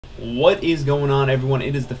What is going on, everyone?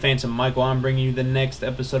 It is the Phantom Michael. I'm bringing you the next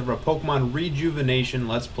episode of our Pokemon Rejuvenation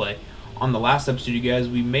Let's Play. On the last episode, you guys,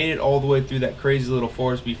 we made it all the way through that crazy little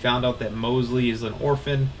forest. We found out that Mosley is an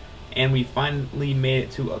orphan, and we finally made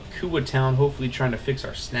it to Akua Town, hopefully trying to fix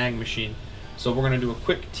our snag machine. So we're going to do a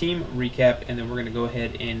quick team recap, and then we're going to go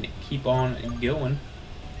ahead and keep on going.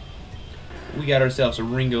 We got ourselves a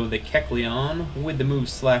Ringo the Kecleon with the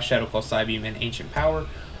moves Slash, Shadow Claw, Psybeam, and Ancient Power.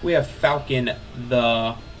 We have Falcon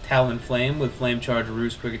the Talonflame with Flame Charge,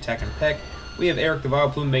 Roost, Quick Attack, and Peck. We have Eric the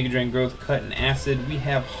Vileplume, Mega Drain, Growth, Cut, and Acid. We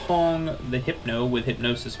have Hong the Hypno with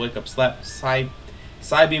Hypnosis, Wake Up, Slap,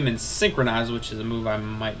 Psybeam, and Synchronize, which is a move I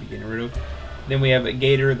might be getting rid of. Then we have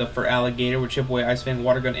Gator the Feraligatr with Chip Away, Ice Fang,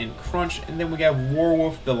 Water Gun, and Crunch. And then we got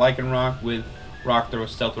Warwolf the Lycanroc with Rock Throw,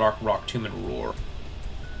 Stealth Rock, Rock Tomb, and Roar.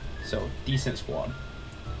 So, decent squad.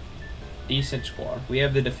 Decent squad. We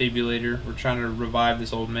have the Defibrillator. We're trying to revive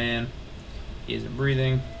this old man. He isn't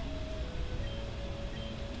breathing.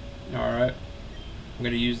 Alright. I'm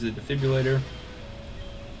going to use the Defibrillator.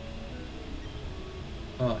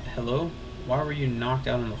 Hello? Why were you knocked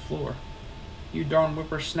out on the floor? You darn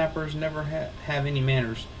whippersnappers never have any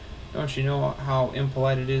manners. Don't you know how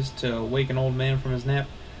impolite it is to wake an old man from his nap?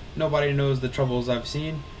 Nobody knows the troubles I've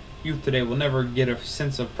seen. Youth today will never get a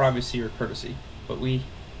sense of privacy or courtesy. But we...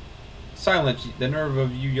 Silence, the nerve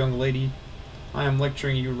of you, young lady. I am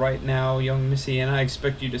lecturing you right now, young missy, and I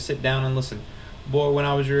expect you to sit down and listen. Boy, when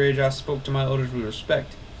I was your age, I spoke to my elders with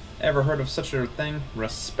respect. Ever heard of such a thing?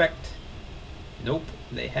 Respect? Nope,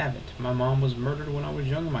 they haven't. My mom was murdered when I was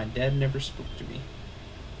young, and my dad never spoke to me.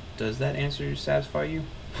 Does that answer satisfy you?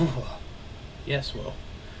 Yes, well,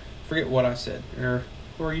 forget what I said.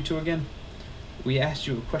 Who are you two again? We asked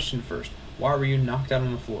you a question first. Why were you knocked out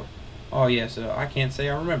on the floor? Oh, yes, I can't say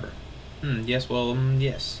I remember. Yes, well,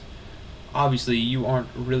 yes. Obviously, you aren't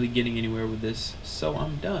really getting anywhere with this, so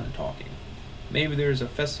I'm done talking. Maybe there's a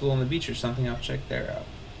festival on the beach or something. I'll check there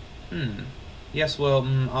out. Yes, well,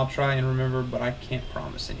 I'll try and remember, but I can't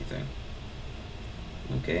promise anything.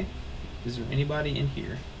 Okay. Is there anybody in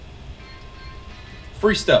here?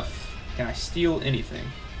 Free stuff. Can I steal anything?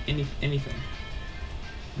 Anything.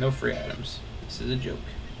 No free items. This is a joke.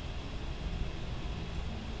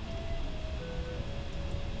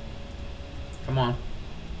 Come on.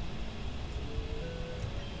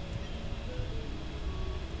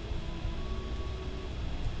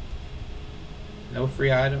 No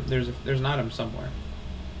free item. There's an item somewhere.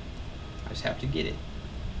 I just have to get it.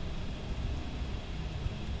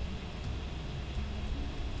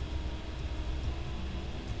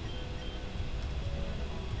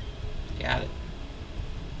 Got it.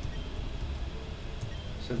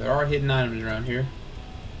 So there are hidden items around here.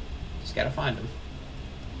 Just gotta find them.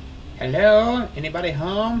 Hello? Anybody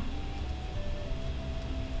home?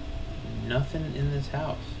 Nothing in this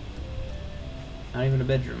house. Not even a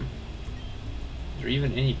bedroom. Is there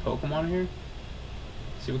even any Pokemon here?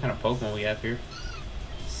 Let's see what kind of Pokemon we have here.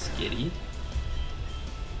 Skitty.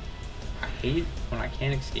 I hate when I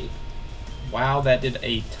can't escape. Wow, that did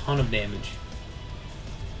a ton of damage.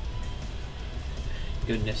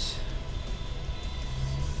 Goodness.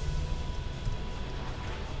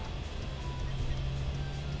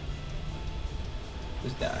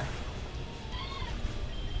 Just die.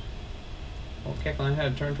 Oh, Kecleon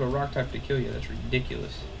had to turn to a rock type to kill you. That's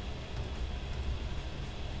ridiculous.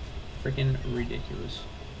 Freaking ridiculous.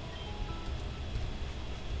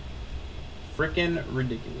 Freaking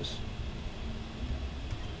ridiculous.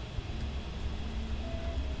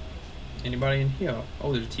 Anybody in here?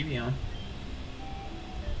 Oh, there's a TV on.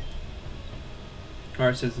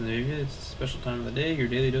 Alright, citizens, it's a special time of the day, your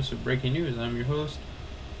daily dose of breaking news. I'm your host,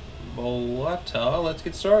 Bolata. Let's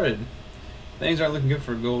get started. Things aren't looking good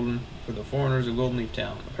for the foreigners of Golden Leaf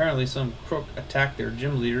Town. Apparently some crook attacked their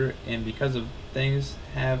gym leader, and because of things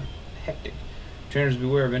have hectic. Trainers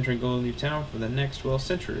beware of entering Golden Leaf Town for the next, well,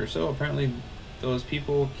 century or so. Apparently those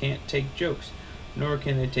people can't take jokes, nor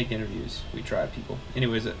can they take interviews. We tried, people.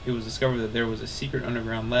 Anyways, it was discovered that there was a secret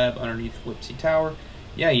underground lab underneath Whipsy Tower.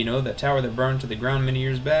 Yeah, you know, that tower that burned to the ground many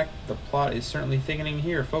years back. The plot is certainly thickening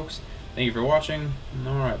here, folks. Thank you for watching.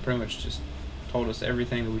 Alright, pretty much just told us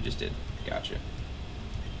everything that we just did. Gotcha.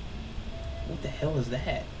 What the hell is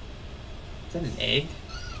that? Is that an egg?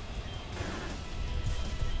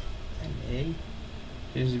 Is that an egg?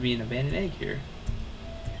 There seems to be an abandoned egg here.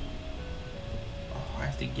 Oh, I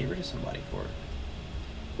have to get rid of somebody for it.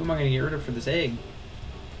 Who am I going to get rid of for this egg?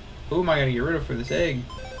 Who am I going to get rid of for this egg?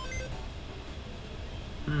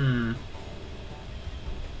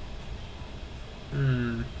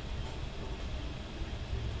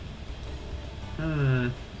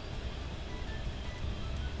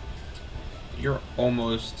 You're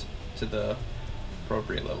almost to the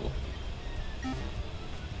appropriate level.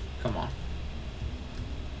 Come on.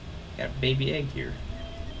 Got a baby egg here.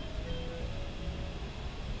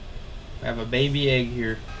 I have a baby egg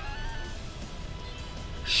here.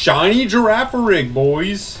 Shiny Girafarig,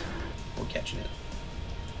 boys! We're catching it.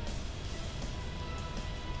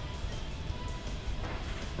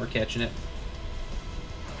 We're catching it.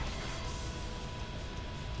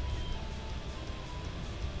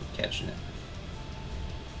 We're catching it.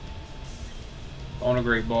 On a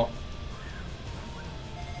great ball.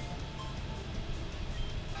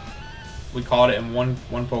 We caught it in one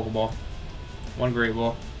Pokeball. One great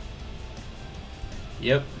ball.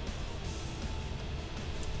 Yep.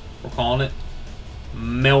 We're calling it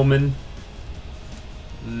Melman.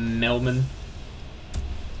 Melman.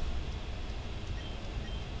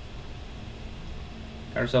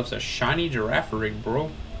 Got ourselves a shiny Girafarig,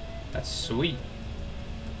 bro. That's sweet.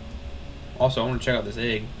 Also, I want to check out this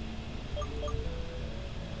egg.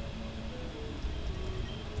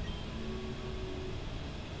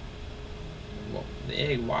 Well, the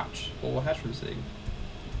egg, watch. Well, we'll hatch from this egg.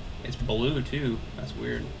 It's blue, too. That's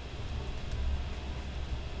weird.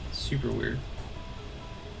 Super weird.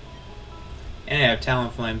 And I have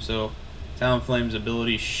Talonflame, so Talonflame's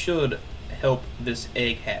ability should help this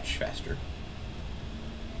egg hatch faster.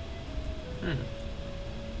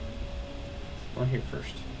 Going here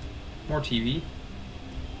first. More TV.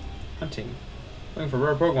 Hunting. Looking for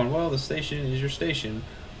rare Pokemon. Well, the station is your station.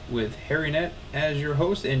 With HarryNet as your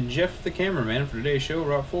host and Jeff the cameraman for today's show,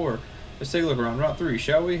 Route 4. Let's take a look around Route 3,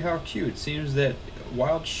 shall we? How cute. It seems that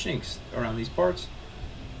wild shinks around these parts.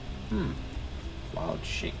 Wild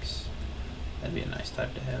shinks. That'd be a nice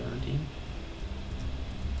type to have on the team.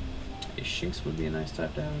 A shinx would be a nice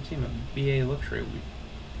type to have on the team. A BA Luxray would be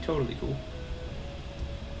totally cool.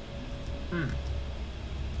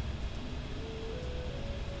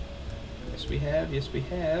 Yes, we have. Yes, we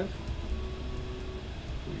have.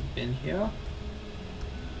 We've been here.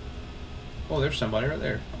 Oh, there's somebody right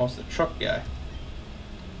there. Oh, it's the truck guy.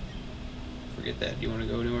 Forget that. Do you want to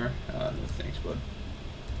go anywhere? No thanks, bud.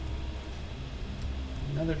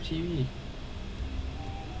 Another TV.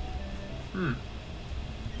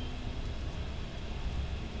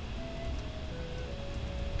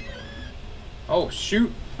 Oh,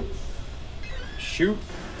 shoot. Shoot.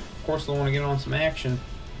 Of course, they want to get on some action.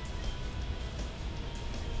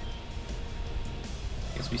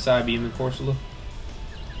 Guess we side beam the Corsola.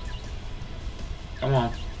 Come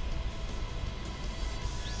on.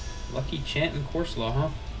 Lucky Chant and Corsola, huh?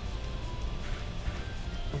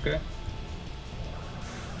 Okay.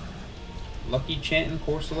 Lucky Chant and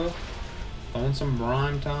Corsola. Throwing some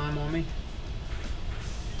brine time on me.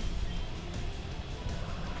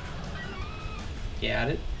 Got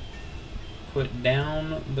it. Put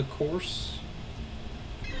down the course.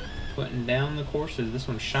 Putting down the course. Is this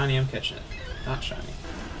one shiny? I'm catching it. Not shiny.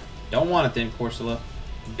 Don't want it then, Corsola.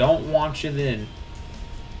 Don't want you then.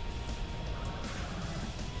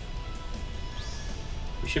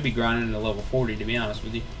 We should be grinding to level 40, to be honest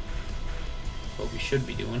with you. What we should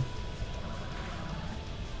be doing.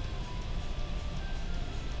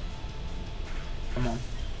 Come on.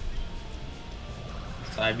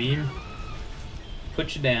 Side beam.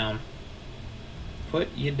 Put you down. Put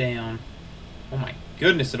you down. Oh my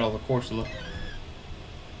goodness, at all the Corsola.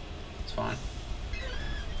 It's fine.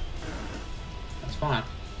 That's fine.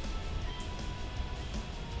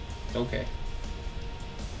 It's okay.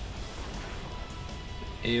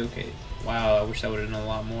 A-okay. Wow, I wish that would have done a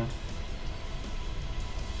lot more.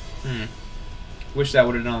 Wish that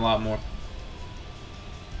would have done a lot more.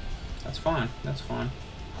 That's fine. That's fine.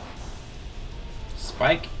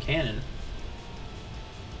 Spike Cannon.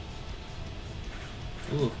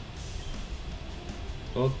 Ooh.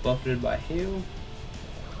 Both buffeted by hail.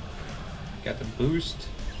 Got the boost.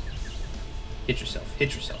 Hit yourself.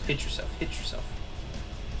 Hit yourself. Hit yourself. Hit yourself.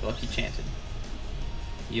 Lucky Chanted.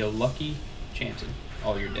 Yo, Lucky Chanted.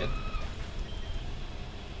 Oh, you're dead.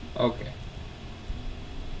 Okay.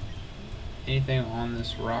 Anything on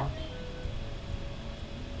this rock?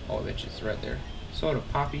 Oh, bitch, it's right there. Soda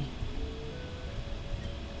Poppy.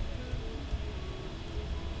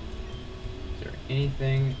 Is there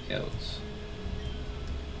anything else?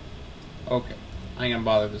 Okay. I ain't gonna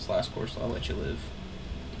bother this last course, so I'll let you live.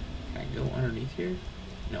 Can I go underneath here?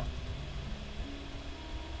 No.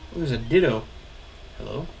 Oh, there's a Ditto.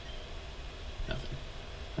 Hello? Nothing.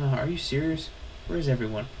 Are you serious? Where is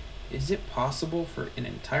everyone? Is it possible for an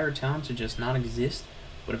entire town to just not exist?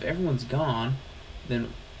 But if everyone's gone,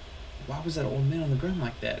 then why was that old man on the ground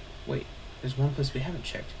like that? Wait, there's one place we haven't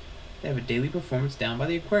checked. They have a daily performance down by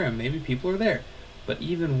the aquarium. Maybe people are there. But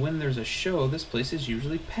even when there's a show, this place is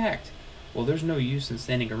usually packed. Well, there's no use in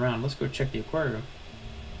standing around. Let's go check the aquarium.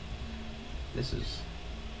 This is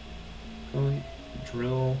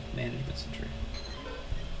Drill Management Center.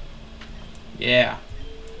 Yeah.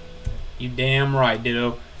 You damn right,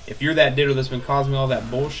 Ditto. If you're that Ditto that's been causing me all that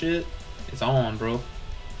bullshit, it's on, bro.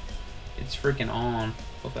 It's freaking on.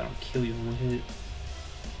 Hope I don't kill you in one hit.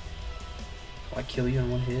 Will I kill you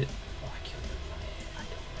in one hit? Oh, I kill you in one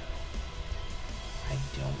hit. I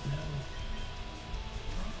don't know.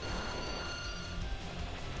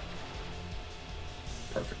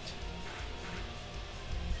 Perfect.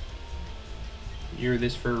 You're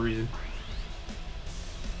this for a reason.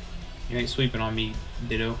 You ain't sweeping on me,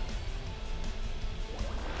 Ditto.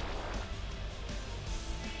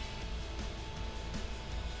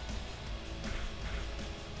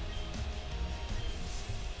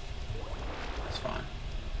 That's fine.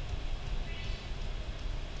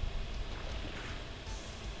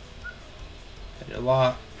 I did a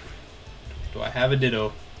lot. Do I have a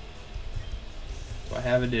Ditto? Do I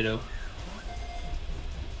have a Ditto?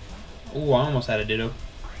 Oh, I almost had a Ditto.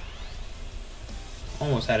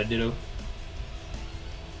 Almost had a Ditto.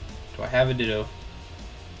 Do I have a Ditto?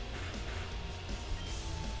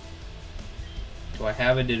 Do I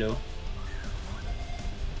have a Ditto?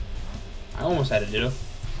 I almost had a Ditto.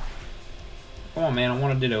 Come on, man, I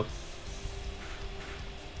want a Ditto.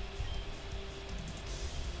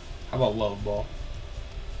 How about Love Ball?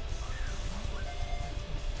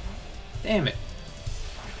 Damn it.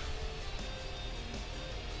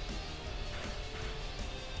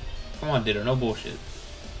 Come on, Ditto, no bullshit.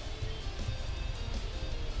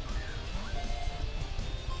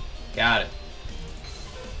 Got it.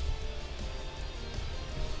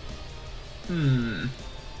 I'm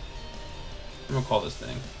gonna call this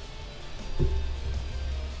thing. I'm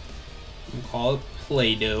gonna call it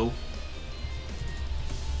Play-Doh.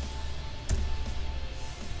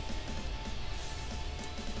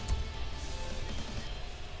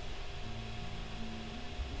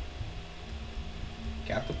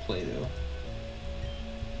 Got the Play-Doh.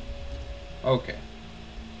 Okay.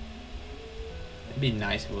 It'd be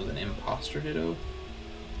nice if it was an imposter Ditto.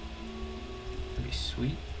 That'd be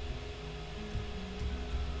sweet.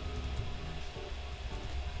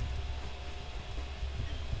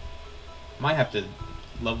 Might have to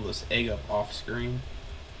level this egg up off screen.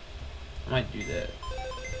 I might do that.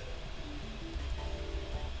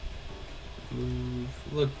 Move.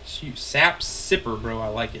 Look, shoot. Sap Sipper, bro. I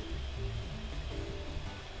like it.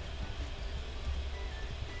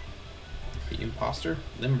 The imposter.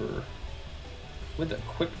 Limber. With a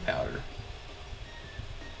quick powder.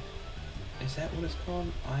 Is that what it's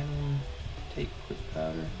called? Item. Take quick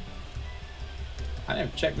powder. I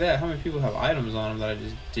didn't check that. How many people have items on them that I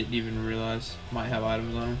just didn't even realize might have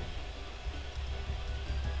items on them?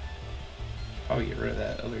 Probably get rid of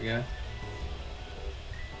that other guy.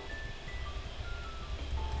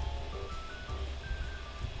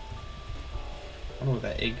 I wonder what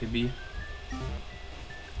that egg could be.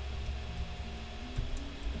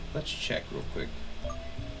 Let's check real quick.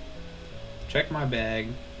 Check my bag.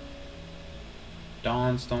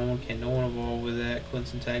 Dawn Stone. Can no one evolve with that?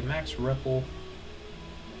 Clinton Tag. Max Repel.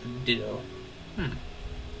 Ditto.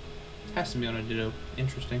 Has to be on a Ditto.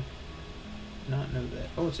 Interesting. Not know that.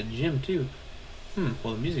 Oh, it's a gym too.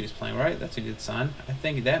 Well, the music is playing, right? That's a good sign. I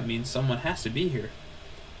think that means someone has to be here.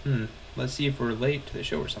 Let's see if we're late to the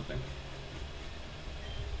show or something.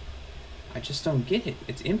 I just don't get it.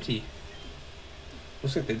 It's empty.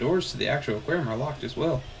 Looks like the doors to the actual aquarium are locked as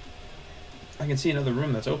well. I can see another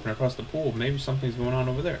room that's open across the pool. Maybe something's going on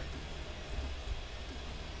over there.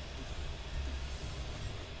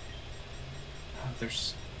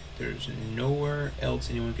 There's nowhere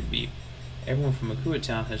else anyone could be. Everyone from Akua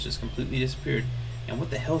Town has just completely disappeared. And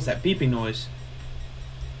what the hell is that beeping noise?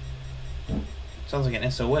 Sounds like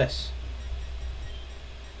an SOS.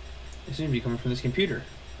 It seems to be coming from this computer.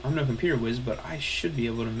 I'm no computer whiz, but I should be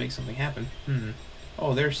able to make something happen.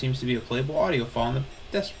 Oh, there seems to be a playable audio file on the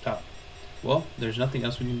desktop. Well, there's nothing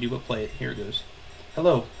else we can do but play it. Here it goes.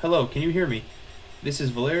 Hello, can you hear me? This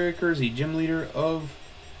is Valeria Kersey, gym leader of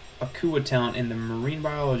Akua Town and the marine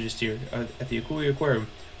biologist here at the Akua Aquarium.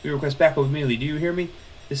 We request backup immediately. Do you hear me?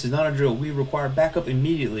 This is not a drill. We require backup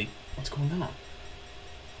immediately. What's going on?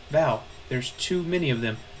 Val, there's too many of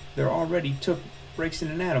them. They're already took breaks in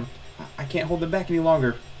an atom. I can't hold them back any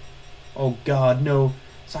longer. Oh God, no.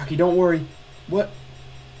 Saki, don't worry. What?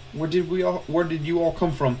 Where did you all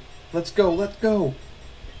come from? Let's go.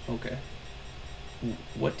 Okay.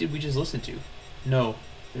 What did we just listen to? No,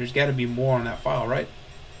 there's got to be more on that file, right?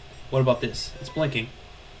 What about this? It's blinking.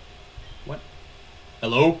 What?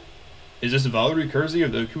 Hello? Is this Valerie Kersey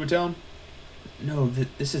of the Akua Town? No,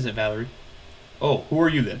 this isn't Valerie. Oh, who are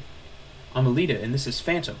you then? I'm Alita, and this is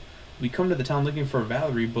Phantom. We come to the town looking for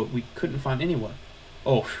Valerie, but we couldn't find anyone.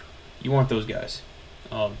 Oh, you aren't those guys.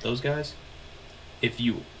 Those guys? If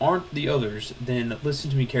you aren't the others, then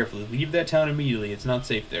listen to me carefully. Leave that town immediately. It's not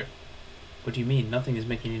safe there. What do you mean? Nothing is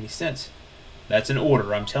making any sense. That's an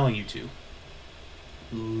order. I'm telling you to.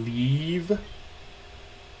 Leave?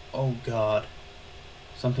 Oh, God.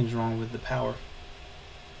 Something's wrong with the power.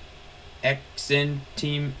 XN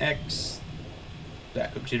Team X.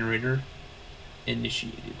 Backup generator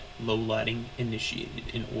initiated. Low lighting initiated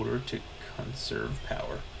in order to conserve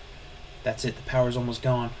power. That's it. The power's almost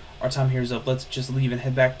gone. Our time here is up. Let's just leave and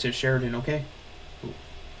head back to Sheridan, okay? Ooh.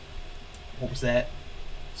 What was that?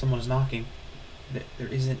 Someone's knocking. There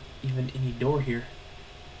isn't even any door here.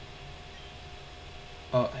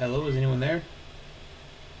 Hello? Is anyone there?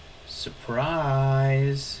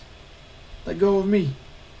 Surprise! Let go of me!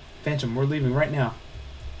 Phantom, we're leaving right now.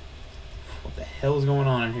 What the hell is going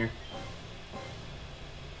on in here?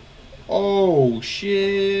 Oh,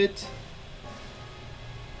 shit!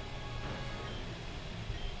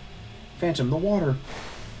 Phantom, the water!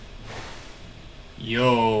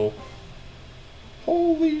 Yo!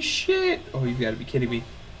 Holy shit! Oh, you've got to be kidding me.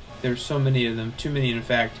 There's so many of them. Too many, in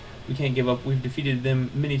fact. We can't give up. We've defeated them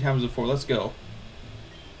many times before. Let's go.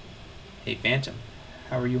 Hey, Phantom.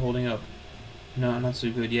 How are you holding up? No, not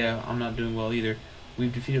so good. Yeah, I'm not doing well either.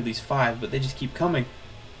 We've defeated at least 5, but they just keep coming.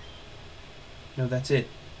 No, that's it.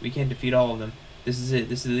 We can't defeat all of them. This is it.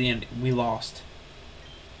 This is the end. We lost.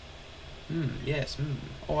 Yes.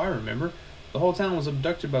 Oh, I remember. The whole town was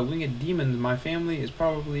abducted by winged demons. My family is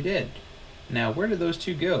probably dead. Now, where did those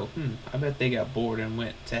two go? I bet they got bored and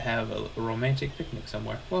went to have a romantic picnic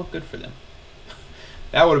somewhere. Well, good for them.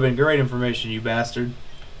 That would have been great information, you bastard.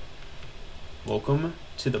 Welcome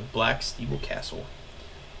to the Black Steeple Castle.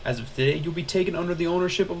 As of today, you'll be taken under the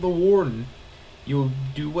ownership of the Warden. You will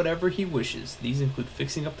do whatever he wishes. These include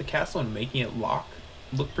fixing up the castle and making it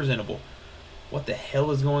look presentable. What the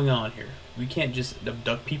hell is going on here? We can't just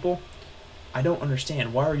abduct people? I don't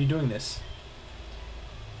understand. Why are you doing this?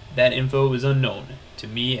 That info is unknown to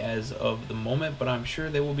me as of the moment, but I'm sure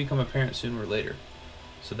they will become apparent sooner or later.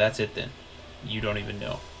 So that's it then. You don't even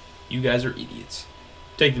know. You guys are idiots.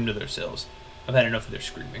 Take them to their cells. I've had enough of their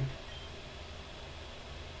screaming.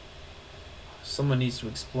 Someone needs to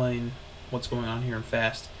explain what's going on here and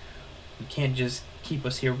fast. You can't just keep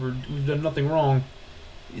us here. We've done nothing wrong.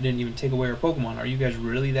 You didn't even take away our Pokemon. Are you guys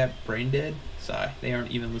really that brain dead? Sigh. They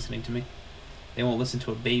aren't even listening to me. They won't listen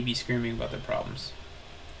to a baby screaming about their problems.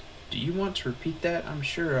 Do you want to repeat that? I'm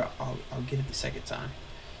sure I'll get it the second time.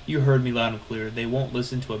 You heard me loud and clear. They won't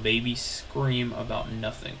listen to a baby scream about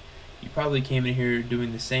nothing. You probably came in here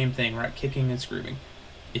doing the same thing, right? Kicking and screaming.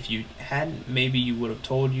 If you hadn't, maybe you would have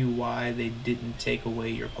told you why they didn't take away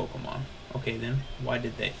your Pokemon. Okay then, why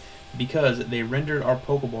did they? Because they rendered our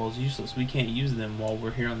Pokeballs useless. We can't use them while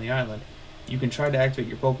we're here on the island. You can try to activate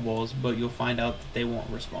your Pokeballs, but you'll find out that they won't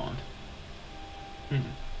respond.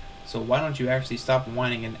 So why don't you actually stop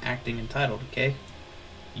whining and acting entitled, okay?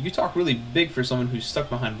 You talk really big for someone who's stuck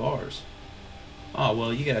behind bars. Oh,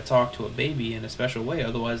 well, you gotta talk to a baby in a special way,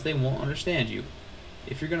 otherwise they won't understand you.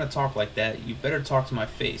 If you're gonna talk like that, you better talk to my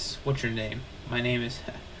face. What's your name? My name is...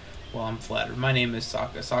 well, I'm flattered. My name is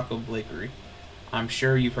Saka Blakery. I'm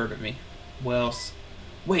sure you've heard of me. Well,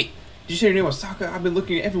 wait, did you say your name was Saka? I've been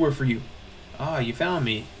looking everywhere for you. Ah, you found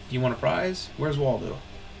me. Do you want a prize? Where's Waldo?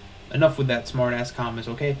 Enough with that smart-ass comments,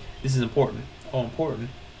 okay? This is important. Oh, important?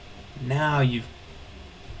 Now you've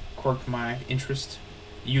quirked my interest.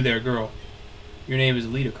 You there, girl. Your name is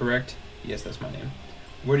Alita, correct? Yes, that's my name.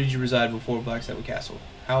 Where did you reside before Black Steeple Castle?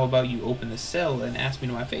 How about you open the cell and ask me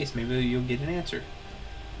to my face? Maybe you'll get an answer.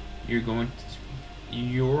 You're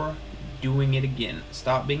doing it again.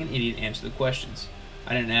 Stop being an idiot and answer the questions.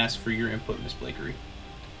 I didn't ask for your input, Miss Blakery.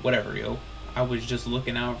 Whatever, yo. I was just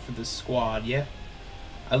looking out for the squad, yeah?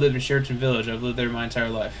 I live in Sheridan Village. I've lived there my entire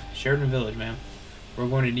life. Sheridan Village, ma'am. We're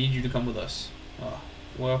going to need you to come with us.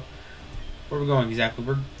 Well, where are we going exactly?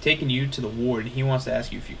 We're taking you to the ward, and he wants to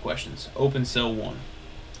ask you a few questions. Open cell 1.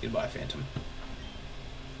 Goodbye, Phantom.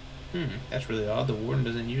 That's really odd. The warden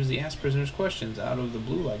doesn't usually ask prisoners questions out of the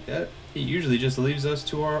blue like that. He usually just leaves us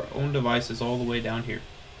to our own devices all the way down here.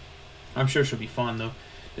 I'm sure she'll be fine, though.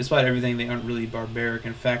 Despite everything, they aren't really barbaric.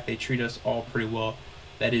 In fact, they treat us all pretty well.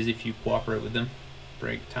 That is, if you cooperate with them.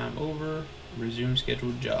 Break time over. Resume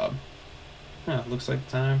scheduled job. Looks like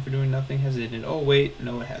the time for doing nothing has ended. Oh, wait.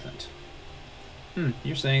 No, it hasn't.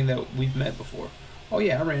 You're saying that we've met before. Oh,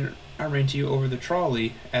 yeah, I ran to you over the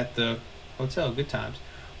trolley at the hotel. Good times.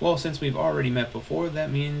 Well, since we've already met before,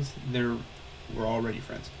 that means we're already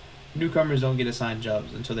friends. Newcomers don't get assigned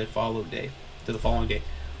jobs until they to the following day.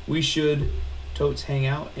 We should totes hang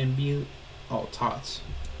out and be tots.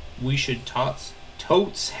 We should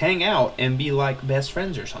totes hang out and be like best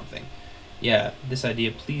friends or something. Yeah, this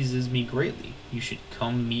idea pleases me greatly. You should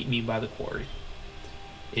come meet me by the quarry.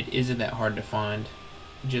 It isn't that hard to find.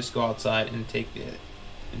 Just go outside and take the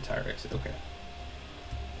entire exit. Okay.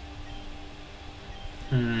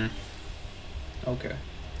 Okay.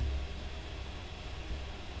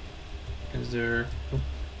 Is there...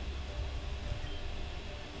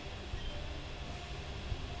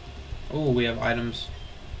 Oh, we have items.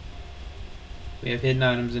 We have hidden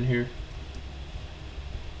items in here.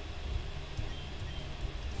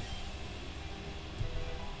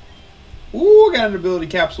 Ooh, I got an ability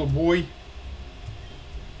capsule, boy.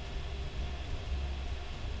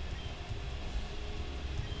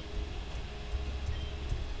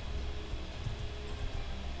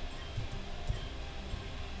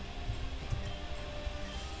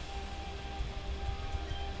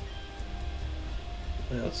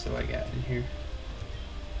 What else do I got in here?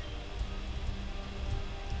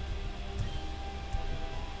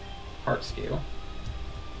 Heart scale.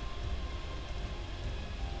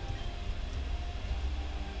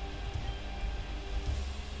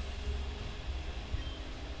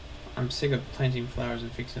 I'm sick of planting flowers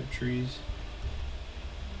and fixing up trees.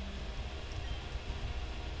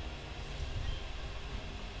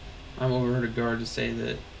 I'm overheard a guard to say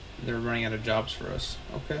that they're running out of jobs for us.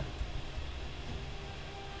 Okay.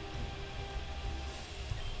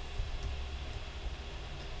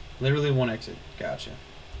 Literally one exit. Gotcha.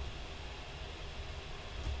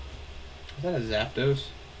 Is that a Zapdos?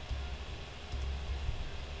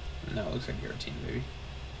 No, it looks like Giratina,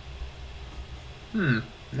 maybe.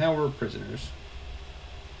 Now we're prisoners.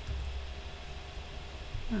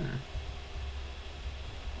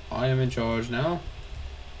 I am in charge now.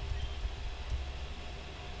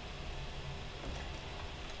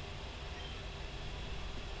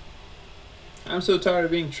 I'm so tired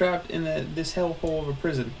of being trapped in this hellhole of a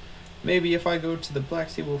prison. Maybe if I go to the Black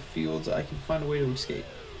Stable Fields, I can find a way to escape.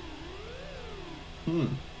 Please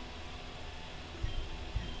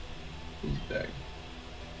beg.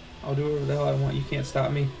 I'll do whatever the hell I want. You can't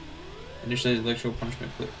stop me. Initially, electrical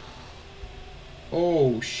punishment clip.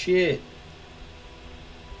 Oh, shit.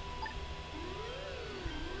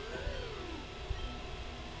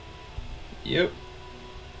 Yep.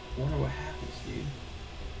 Wonder what happens,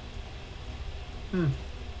 dude.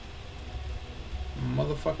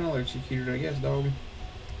 Motherfucking electrocuted, I guess, dog.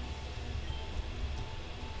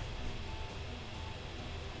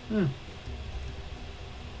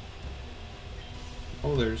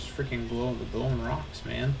 Oh, there's freaking glowing rocks,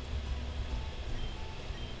 man.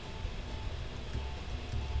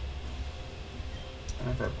 I don't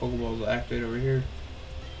know if our Pokeballs will activate over here.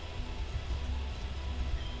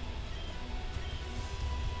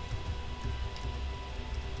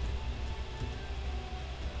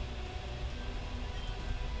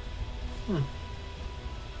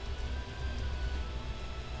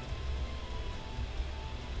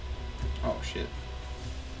 Oh, shit.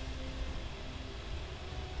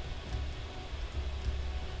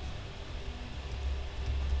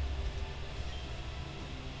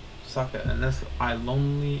 Sokka, and this a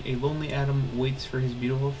lonely Adam waits for his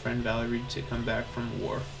beautiful friend Valerie to come back from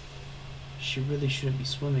war. She really shouldn't be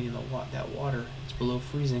swimming in that water. It's below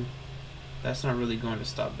freezing. That's not really going to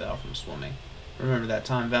stop Val from swimming. Remember that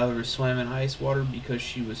time Valerie swam in ice water because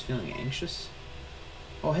she was feeling anxious?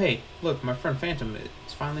 Oh hey, look, my friend Phantom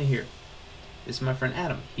is finally here. This is my friend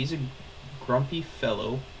Adam. He's a grumpy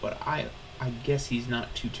fellow, but I guess he's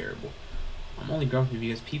not too terrible. I'm only grumpy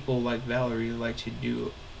because people like Valerie like to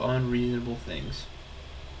do unreasonable things.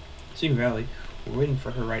 Seeing Valerie, we're waiting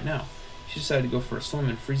for her right now. She decided to go for a swim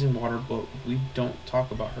in freezing water, but we don't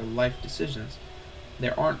talk about her life decisions.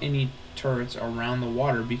 There aren't any turrets around the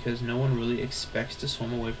water because no one really expects to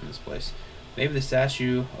swim away from this place. Maybe the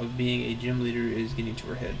statue of being a gym leader is getting to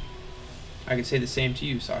her head. I could say the same to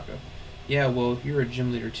you, Sokka. Yeah, well, you're a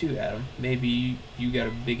gym leader too, Adam. Maybe you got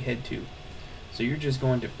a big head too. So you're just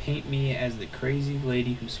going to paint me as the crazy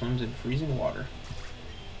lady who swims in freezing water.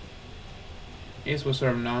 It was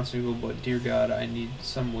sort of nonsensical, but dear God, I need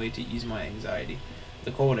some way to ease my anxiety.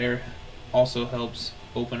 The cold air also helps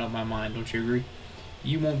open up my mind, don't you agree?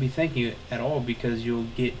 You won't be thinking at all because you'll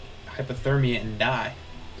get hypothermia and die.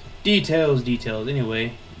 Details.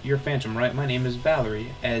 Anyway, you're Phantom, right? My name is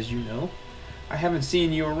Valerie, as you know. I haven't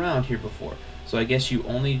seen you around here before, so I guess you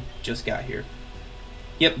only just got here.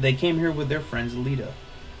 Yep, they came here with their friends Lita.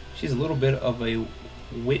 She's a little bit of a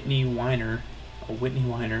Whitney whiner A Whitney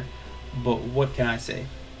whiner. But what can I say?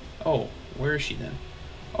 Oh, where is she then?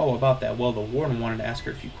 Oh, about that. Well, the warden wanted to ask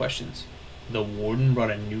her a few questions. The warden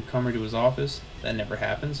brought a newcomer to his office? That never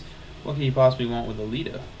happens. What could he possibly want with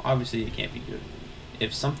Alita? Obviously, it can't be good.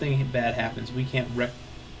 If something bad happens, we can't wreck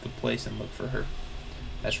the place and look for her.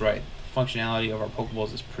 That's right. The functionality of our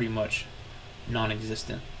Pokeballs is pretty much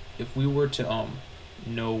non-existent. If we were to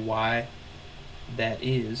know why that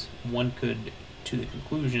is, one could to the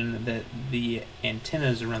conclusion that the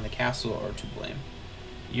antennas around the castle are to blame.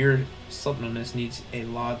 Your suppleness needs a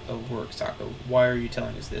lot of work, Sako. Why are you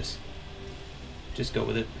telling us this? Just go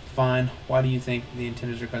with it. Fine. Why do you think the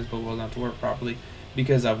antennas are causing Pokeballs not to work properly?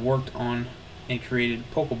 Because I've worked on and created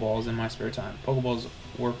Pokeballs in my spare time. Pokeballs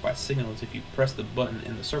work by signals. If you press the button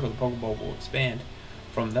in the circle, the Pokeball will expand.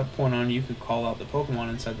 From that point on, you could call out the Pokemon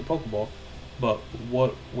inside the Pokeball. But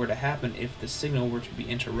what were to happen if the signal were to be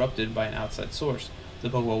interrupted by an outside source? The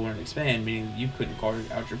Pokeball wouldn't expand, meaning you couldn't call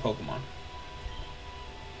out your Pokemon.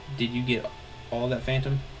 Did you get all that,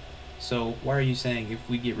 Phantom? So why are you saying if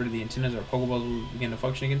we get rid of the antennas, our Pokeballs will begin to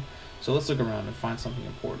function again? So let's look around and find something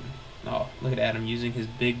important. Oh, look at Adam using his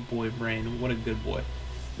big boy brain. What a good boy.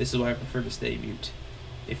 This is why I prefer to stay mute.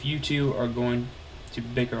 If you two are going to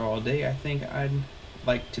bicker all day, I think I'd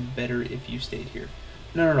like to better if you stayed here.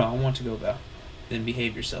 No, I want to go, Val. Then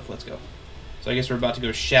behave yourself. Let's go. So I guess we're about to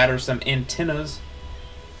go shatter some antennas.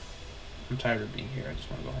 I'm tired of being here. I just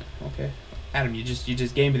want to go home. Okay. Adam, you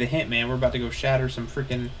just gave me the hint, man. We're about to go shatter some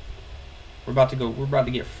freaking. We're about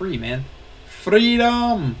to get free, man.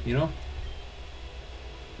 Freedom, you know.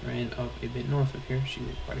 Ran up a bit north of here. She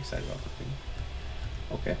was quite excited about the thing.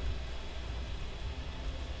 Okay.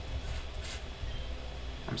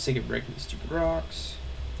 I'm sick of breaking these stupid rocks.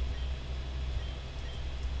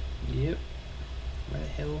 Yep. Where the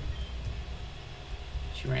hell?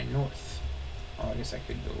 She ran north. Oh, I guess I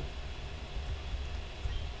could go.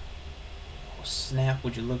 Oh, snap,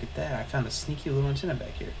 would you look at that? I found a sneaky little antenna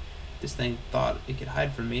back here. This thing thought it could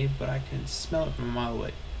hide from me, but I can smell it from a mile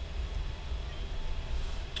away.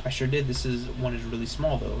 I sure did. This one is really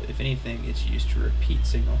small, though. If anything, it's used to repeat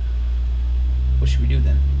signal. What should we do,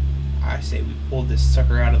 then? I say we pull this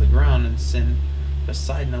sucker out of the ground and send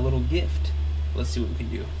Poseidon a little gift. Let's see what we can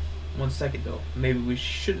do. 1 second, though. Maybe we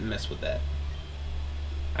shouldn't mess with that.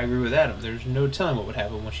 I agree with Adam. There's no telling what would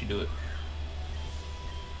happen once you do it.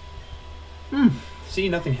 See,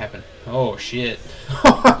 nothing happened. Oh, shit.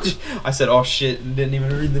 I said, oh, shit, and didn't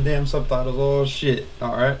even read the damn subtitles. Oh, shit.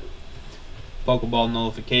 Alright. Pokeball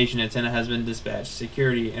nullification. Antenna has been dispatched.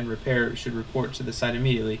 Security and repair should report to the site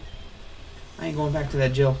immediately. I ain't going back to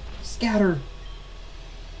that jail. Scatter!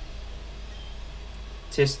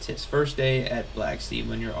 Tisk tisk. First day at Blackseed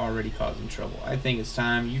when you're already causing trouble. I think it's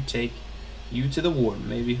time you take you to the warden.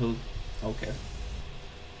 Maybe he'll... Okay.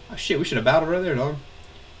 Oh, shit, we should have battled right there, dog.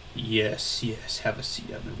 Yes, have a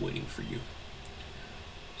seat. I've been waiting for you.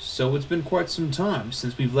 So it's been quite some time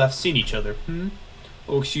since we've last seen each other,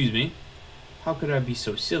 Oh, excuse me. How could I be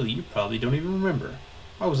so silly? You probably don't even remember.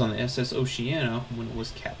 I was on the SS Oceana when it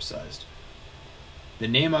was capsized. The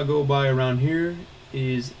name I go by around here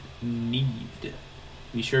is Neaved.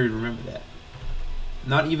 Be sure to remember that.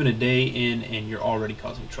 Not even a day in and you're already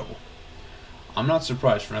causing trouble. I'm not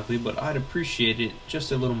surprised, frankly, but I'd appreciate it just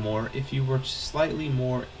a little more if you were slightly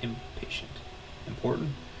more impatient.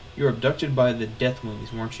 Important? You were abducted by the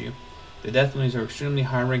Deathwings, weren't you? The Deathwings are extremely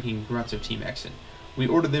high-ranking grunts of Team Exit. We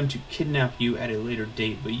ordered them to kidnap you at a later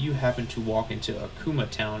date, but you happened to walk into Akuma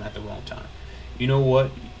Town at the wrong time. You know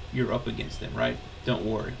what? You're up against them, right? Don't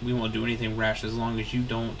worry. We won't do anything rash as long as you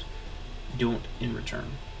don't in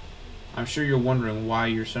return. I'm sure you're wondering why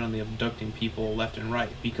you're suddenly abducting people left and right.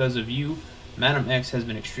 Because of you, Madam X has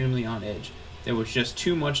been extremely on edge. There was just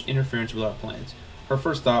too much interference with our plans. Her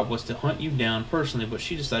first thought was to hunt you down personally, but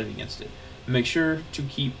she decided against it. Make sure to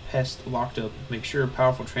keep Pest locked up. Make sure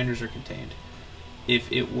powerful trainers are contained.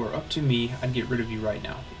 If it were up to me, I'd get rid of you right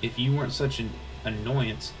now. If you weren't such an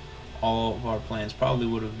annoyance, all of our plans probably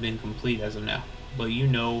would have been complete as of now. But you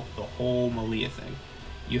know the whole Malia thing.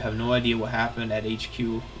 You have no idea what happened at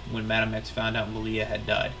HQ when Madam X found out Malia had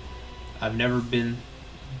died. I've never been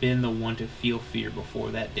the one to feel fear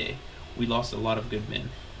before that day. We lost a lot of good men.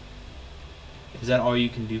 Is that all you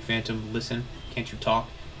can do, Phantom? Listen, can't you talk?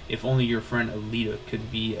 If only your friend Alita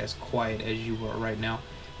could be as quiet as you are right now.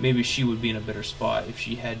 Maybe she would be in a better spot if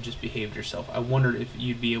she had just behaved herself. I wondered if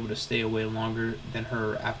you'd be able to stay away longer than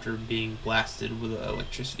her after being blasted with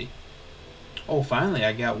electricity. Oh, finally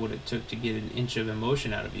I got what it took to get an inch of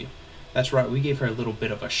emotion out of you. That's right, we gave her a little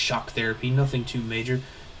bit of a shock therapy, nothing too major.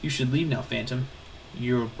 You should leave now, Phantom.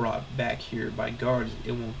 You're brought back here by guards.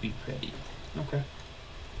 It won't be pretty. Okay.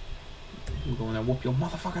 I'm going to whoop your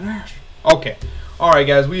motherfucking ass. Okay. Alright,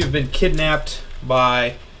 guys. We have been kidnapped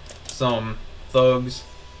by some thugs.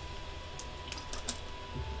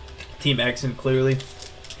 Team Accent, clearly.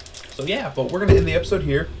 So, yeah. But we're going to end the episode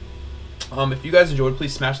here. If you guys enjoyed,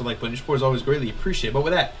 please smash the like button. Your support is always greatly appreciated. But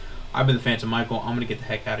with that, I've been the Phantom Michael. I'm going to get the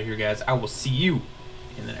heck out of here, guys. I will see you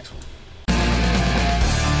in the next one.